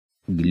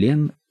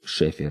Гленн,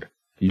 Шефер.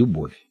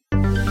 Любовь.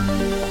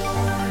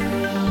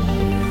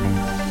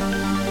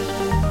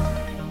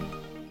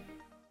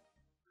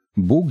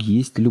 Бог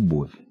есть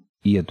любовь,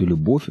 и эту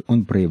любовь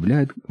Он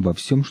проявляет во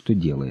всем, что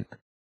делает.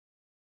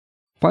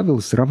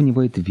 Павел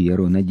сравнивает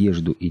веру,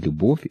 надежду и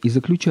любовь и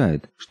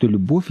заключает, что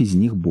любовь из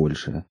них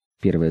большая.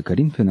 1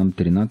 Коринфянам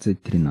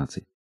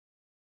 13:13.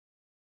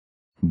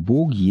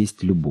 Бог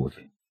есть любовь.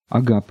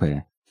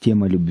 Агапе,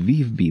 тема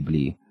любви в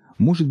Библии,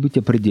 может быть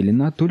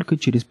определена только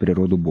через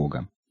природу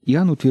Бога.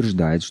 Иоанн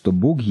утверждает, что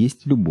Бог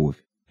есть любовь.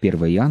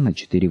 1 Иоанна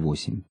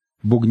 4:8.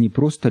 Бог не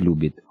просто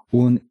любит,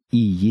 Он и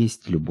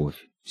есть любовь.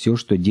 Все,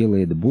 что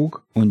делает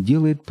Бог, Он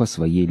делает по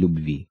своей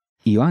любви.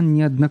 Иоанн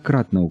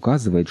неоднократно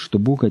указывает, что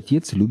Бог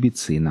Отец любит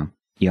Сына.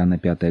 Иоанна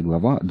 5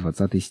 глава,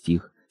 20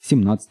 стих,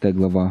 17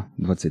 глава,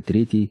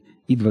 23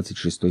 и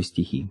 26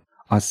 стихи.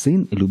 А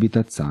Сын любит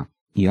Отца.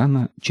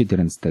 Иоанна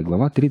 14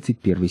 глава,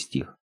 31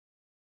 стих.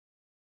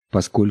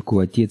 Поскольку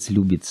Отец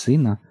любит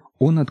Сына,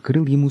 Он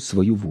открыл Ему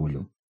свою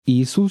волю.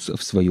 И Иисус,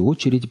 в свою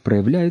очередь,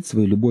 проявляет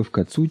свою любовь к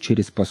Отцу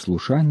через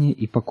послушание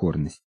и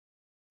покорность.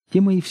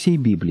 Темой всей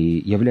Библии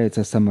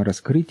является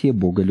самораскрытие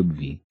Бога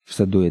любви. В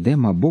саду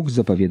Эдема Бог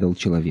заповедал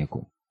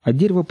человеку: «От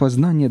дерева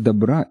познания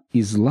добра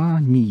и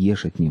зла не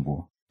ешь от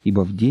него,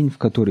 ибо в день, в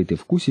который ты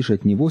вкусишь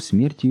от него,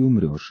 смертью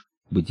умрешь».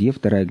 Бытие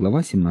 2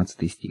 глава,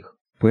 17 стих.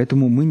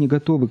 Поэтому мы не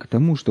готовы к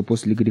тому, что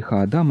после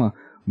греха Адама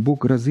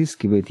Бог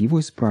разыскивает его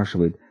и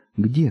спрашивает: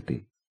 «Где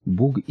ты?».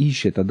 Бог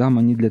ищет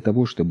Адама не для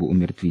того, чтобы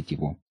умертвить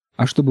его,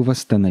 а чтобы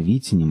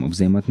восстановить с ним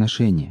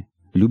взаимоотношения.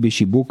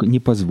 Любящий Бог не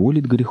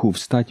позволит греху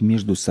встать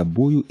между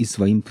собою и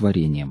своим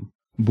творением.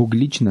 Бог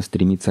лично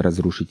стремится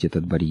разрушить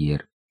этот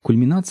барьер.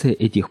 Кульминация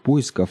этих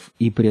поисков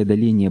и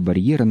преодоление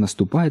барьера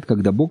наступает,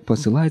 когда Бог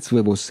посылает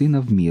своего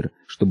Сына в мир,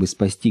 чтобы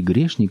спасти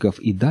грешников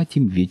и дать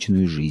им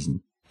вечную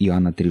жизнь.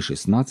 Иоанна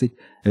 3:16,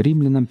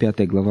 Римлянам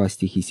 5 глава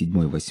стихи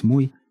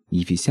 7-8,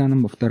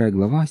 Ефесянам 2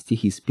 глава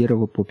стихи с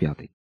 1 по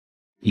 5.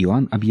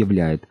 Иоанн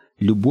объявляет: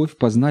 «Любовь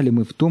познали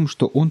мы в том,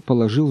 что Он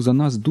положил за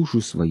нас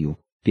душу свою».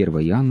 1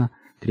 Иоанна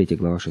 3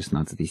 глава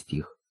 16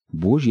 стих.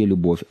 Божья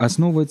любовь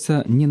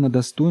основывается не на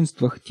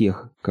достоинствах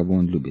тех, кого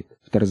Он любит.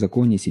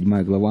 Второзаконие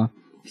 7 глава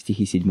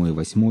стихи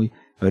 7-8,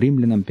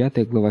 Римлянам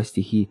 5 глава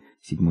стихи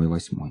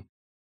 7-8.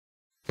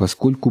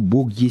 Поскольку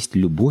Бог есть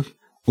любовь,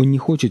 Он не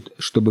хочет,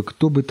 чтобы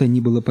кто бы то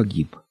ни было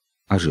погиб,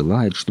 а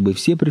желает, чтобы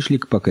все пришли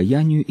к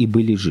покаянию и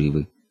были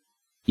живы.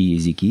 И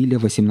Иезекииля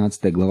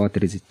 18 глава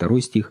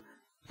 32 стих,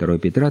 2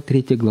 Петра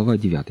 3 глава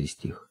 9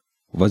 стих.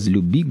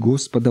 «Возлюби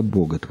Господа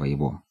Бога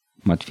твоего».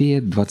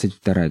 Матфея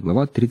 22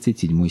 глава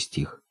 37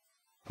 стих.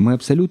 Мы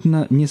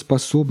абсолютно не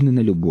способны на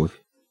любовь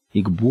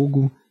и к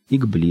Богу, и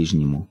к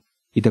ближнему.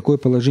 И такое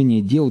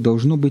положение дел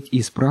должно быть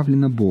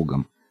исправлено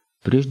Богом,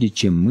 прежде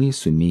чем мы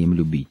сумеем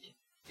любить.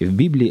 В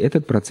Библии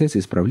этот процесс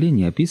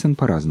исправления описан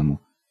по-разному,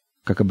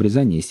 как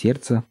обрезание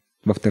сердца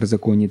во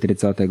Второзаконии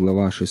 30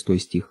 глава 6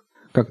 стих,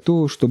 как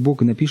то, что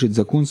Бог напишет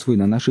закон свой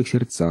на наших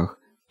сердцах,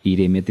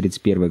 Иеремия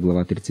 31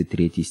 глава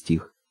 33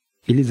 стих,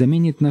 или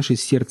заменит наше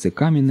сердце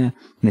каменное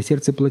на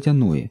сердце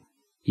плотяное,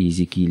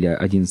 Иезекииля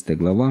 11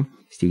 глава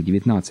стих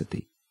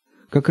 19,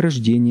 как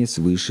рождение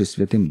свыше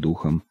Святым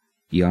Духом,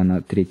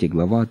 Иоанна 3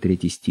 глава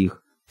 3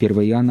 стих,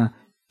 1 Иоанна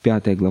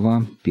 5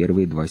 глава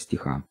 1-2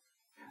 стиха.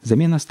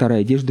 Замена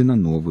старой одежды на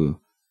новую,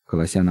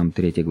 Колоссянам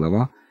 3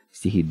 глава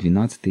стихи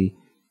 12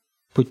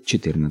 по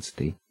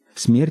 14.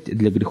 Смерть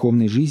для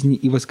греховной жизни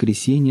и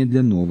воскресение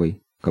для новой,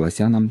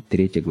 Колоссянам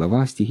 3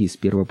 глава стихи с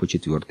 1 по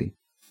 4.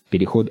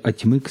 Переход от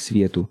тьмы к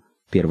свету,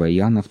 1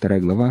 Иоанна 2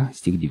 глава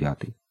стих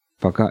 9.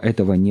 Пока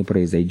этого не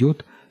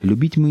произойдет,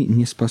 любить мы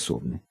не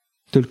способны.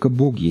 Только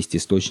Бог есть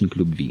источник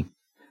любви.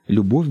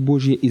 Любовь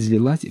Божья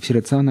излилась в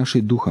сердца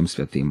наши Духом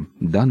Святым,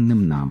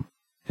 данным нам.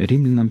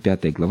 Римлянам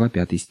 5 глава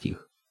 5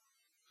 стих.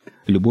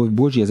 Любовь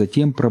Божья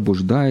затем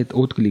пробуждает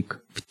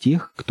отклик в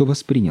тех, кто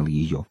воспринял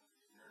ее.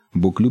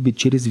 Бог любит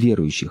через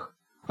верующих.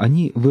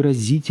 Они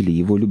выразители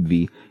Его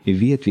любви,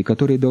 ветви,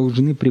 которые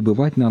должны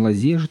пребывать на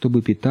лозе,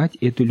 чтобы питать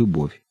эту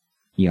любовь.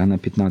 Иоанна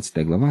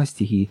 15 глава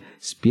стихи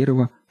с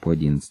 1 по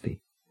 11.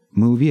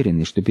 Мы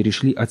уверены, что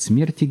перешли от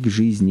смерти к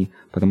жизни,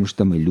 потому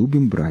что мы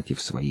любим братьев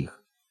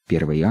своих.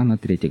 1 Иоанна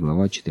 3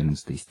 глава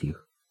 14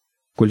 стих.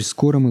 Коль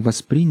скоро мы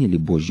восприняли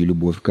Божью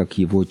любовь как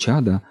Его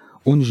чада,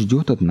 Он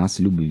ждет от нас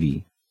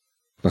любви.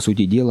 По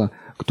сути дела,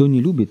 кто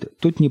не любит,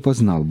 тот не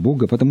познал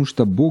Бога, потому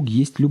что Бог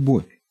есть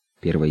любовь.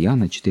 1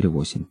 Иоанна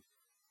 4:8.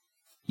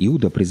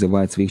 Иуда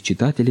призывает своих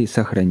читателей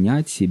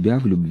сохранять себя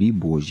в любви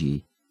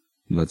Божьей.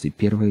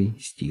 21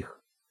 стих.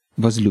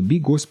 «Возлюби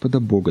Господа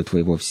Бога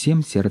твоего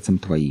всем сердцем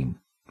твоим».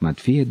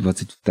 Матфея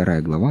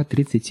 22 глава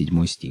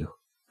 37 стих.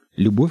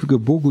 Любовь к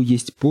Богу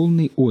есть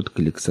полный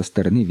отклик со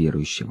стороны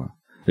верующего.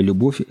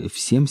 Любовь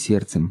всем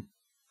сердцем,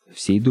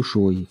 всей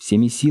душой,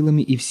 всеми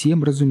силами и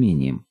всем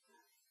разумением.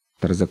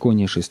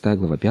 Второзаконие 6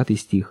 глава 5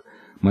 стих,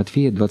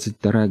 Матфея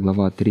 22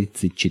 глава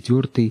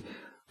 34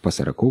 по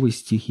 40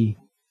 стихи,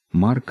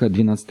 Марка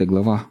 12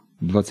 глава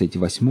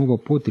 28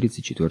 по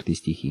 34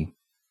 стихи.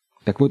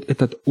 Так вот,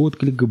 этот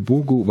отклик к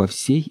Богу во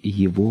всей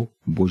Его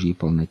Божьей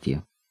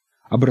полноте.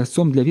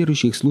 Образцом для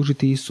верующих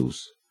служит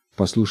Иисус.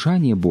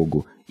 Послушание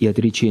Богу и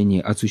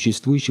отречение от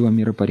существующего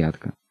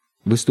миропорядка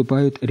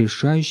выступают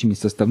решающими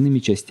составными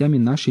частями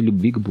нашей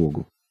любви к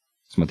Богу.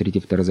 Смотрите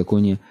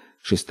Второзаконие,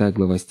 6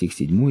 глава, стих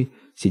 7,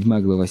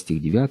 7 глава,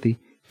 стих 9,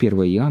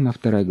 1 Иоанна,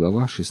 2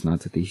 глава,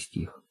 16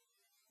 стих.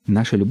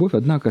 Наша любовь,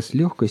 однако, с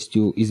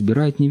легкостью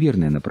избирает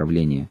неверное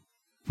направление.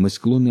 Мы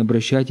склонны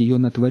обращать ее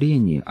на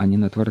творение, а не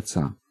на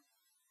Творца.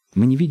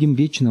 Мы не видим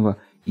вечного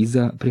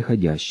из-за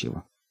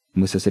приходящего.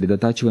 Мы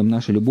сосредотачиваем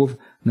нашу любовь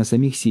на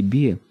самих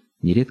себе,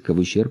 нередко в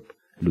ущерб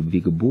любви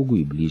к Богу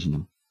и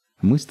ближним.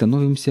 Мы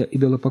становимся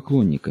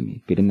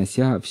идолопоклонниками,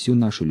 перенося всю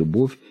нашу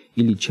любовь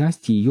или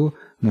часть ее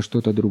на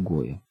что-то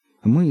другое.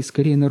 Мы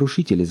скорее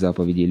нарушители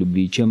заповедей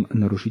любви, чем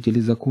нарушители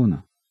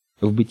закона.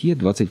 В Бытие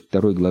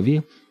 22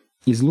 главе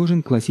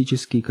изложен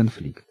классический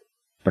конфликт.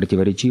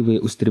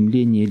 Противоречивые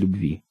устремления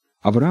любви.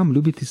 Авраам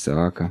любит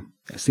Исаака,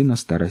 сына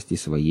старости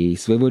своей,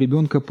 своего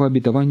ребенка по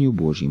обетованию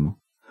Божьему.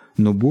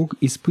 Но Бог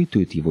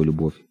испытывает его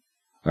любовь.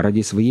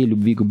 Ради своей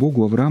любви к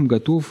Богу Авраам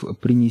готов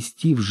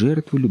принести в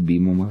жертву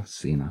любимого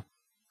сына.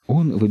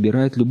 Он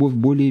выбирает любовь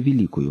более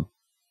великую.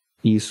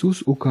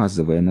 Иисус,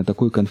 указывая на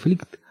такой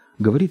конфликт,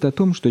 говорит о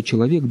том, что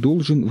человек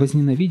должен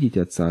возненавидеть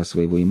отца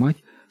своего и мать,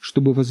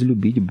 чтобы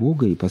возлюбить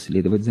Бога и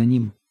последовать за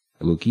Ним.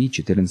 Луки,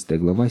 14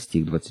 глава,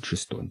 стих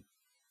 26.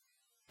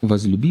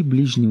 «Возлюби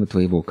ближнего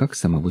твоего, как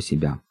самого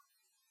себя».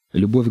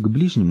 Любовь к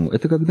ближнему –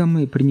 это когда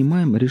мы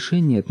принимаем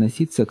решение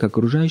относиться к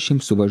окружающим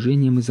с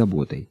уважением и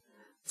заботой,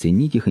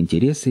 ценить их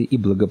интересы и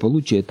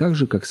благополучие так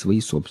же, как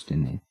свои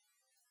собственные.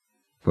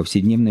 В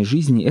повседневной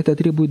жизни это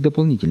требует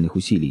дополнительных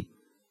усилий.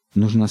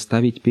 Нужно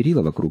ставить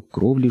перила вокруг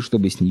кровли,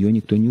 чтобы с нее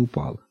никто не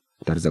упал.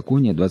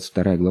 Второзаконие,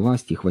 22 глава,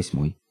 стих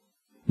 8.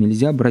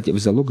 Нельзя брать в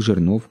залог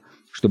жернов,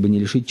 чтобы не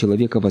лишить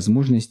человека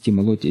возможности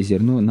молоть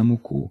зерно на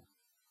муку.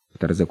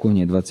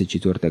 Второзаконие,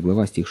 24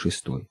 глава, стих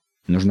 6.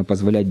 Нужно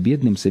позволять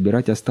бедным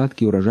собирать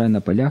остатки урожая на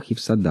полях и в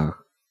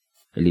садах.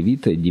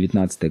 Левит,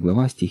 19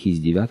 глава, стихи с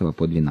 9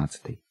 по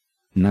 12.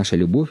 Наша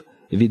любовь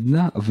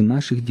видна в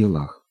наших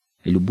делах.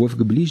 Любовь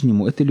к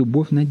ближнему – это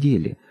любовь на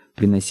деле,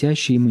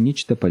 приносящая ему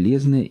нечто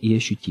полезное и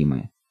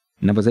ощутимое.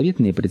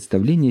 Новозаветные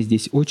представления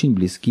здесь очень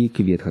близки к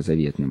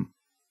ветхозаветным.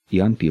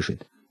 Иоанн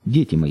пишет: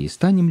 «Дети мои,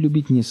 станем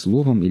любить не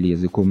словом или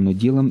языком, но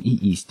делом и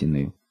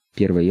истиною».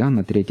 1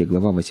 Иоанна, 3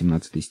 глава,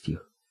 18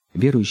 стих.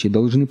 Верующие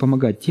должны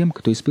помогать тем,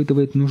 кто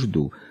испытывает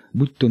нужду,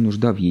 будь то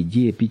нужда в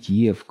еде,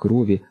 питье, в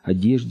крови,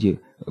 одежде,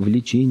 в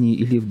лечении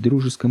или в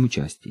дружеском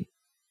участии.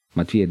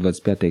 Матфея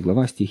 25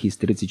 глава, стихи с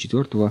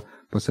 34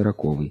 по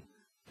 40.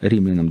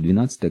 Римлянам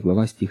 12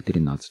 глава, стих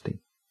 13.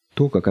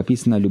 То, как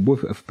описана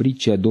любовь в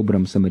притче о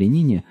добром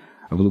самарянине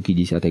в Луки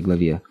 10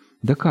 главе,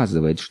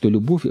 доказывает, что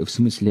любовь в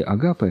смысле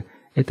агапы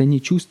 – это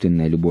не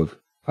чувственная любовь,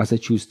 а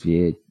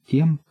сочувствие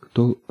тем,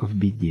 кто в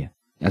беде.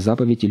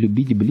 Заповедь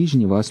любить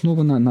ближнего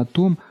основана на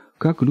том,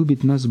 как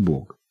любит нас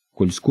Бог.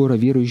 Коль скоро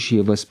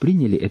верующие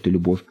восприняли эту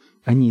любовь,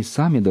 они и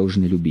сами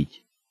должны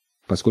любить.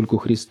 Поскольку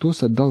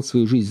Христос отдал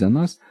свою жизнь за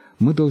нас,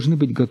 мы должны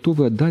быть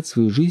готовы отдать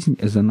свою жизнь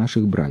за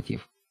наших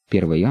братьев.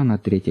 1 Иоанна,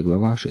 3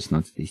 глава,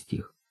 16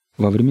 стих.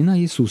 Во времена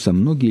Иисуса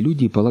многие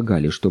люди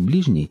полагали, что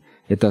ближний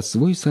 – это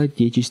свой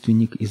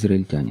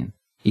соотечественник-израильтянин.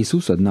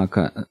 Иисус,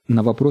 однако,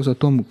 на вопрос о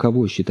том,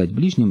 кого считать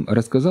ближним,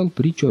 рассказал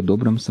притчу о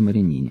добром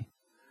самарянине.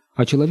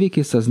 О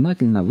человеке,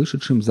 сознательно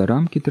вышедшем за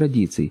рамки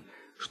традиций,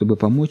 чтобы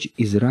помочь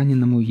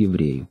израненному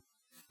еврею.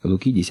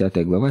 Луки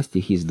 10 глава,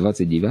 стихи с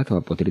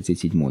 29 по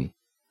 37.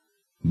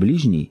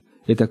 Ближний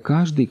 – это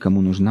каждый,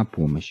 кому нужна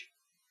помощь.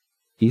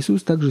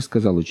 Иисус также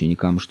сказал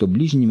ученикам, что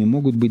ближними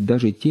могут быть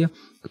даже те,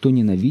 кто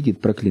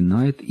ненавидит,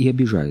 проклинает и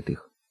обижает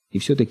их. И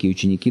все-таки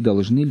ученики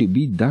должны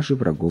любить даже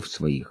врагов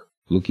своих.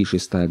 Луки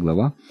 6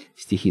 глава,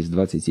 стихи с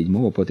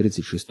 27 по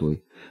 36.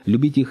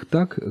 Любить их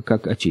так,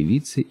 как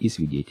очевидцы и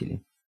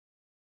свидетели.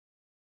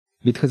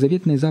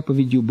 Ветхозаветной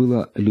заповедью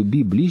было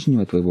 «люби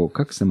ближнего твоего,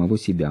 как самого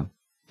себя».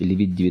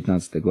 Левит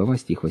 19 глава,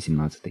 стих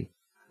 18.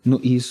 Но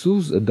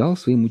Иисус дал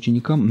своим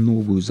ученикам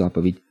новую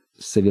заповедь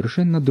с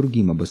совершенно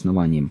другим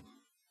обоснованием.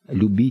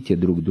 «Любите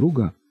друг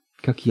друга,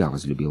 как я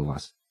возлюбил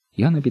вас».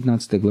 Иоанна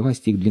 15 глава,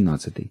 стих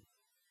 12.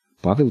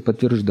 Павел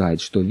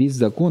подтверждает, что весь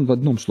закон в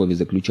одном слове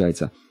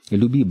заключается: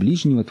 «Люби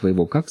ближнего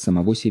твоего, как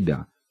самого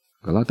себя».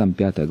 Галатам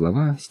 5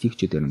 глава, стих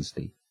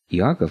 14.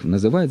 Иаков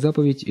называет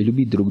заповедь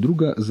любить друг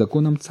друга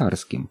законом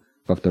царским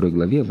во 2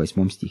 главе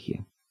 8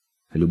 стихе.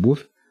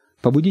 Любовь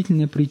 –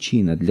 побудительная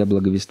причина для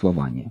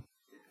благовествования.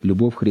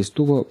 Любовь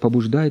Христова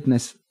побуждает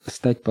нас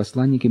стать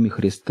посланниками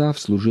Христа в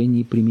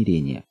служении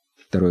примирения.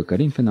 2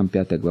 Коринфянам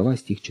 5 глава,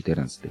 стих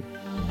 14.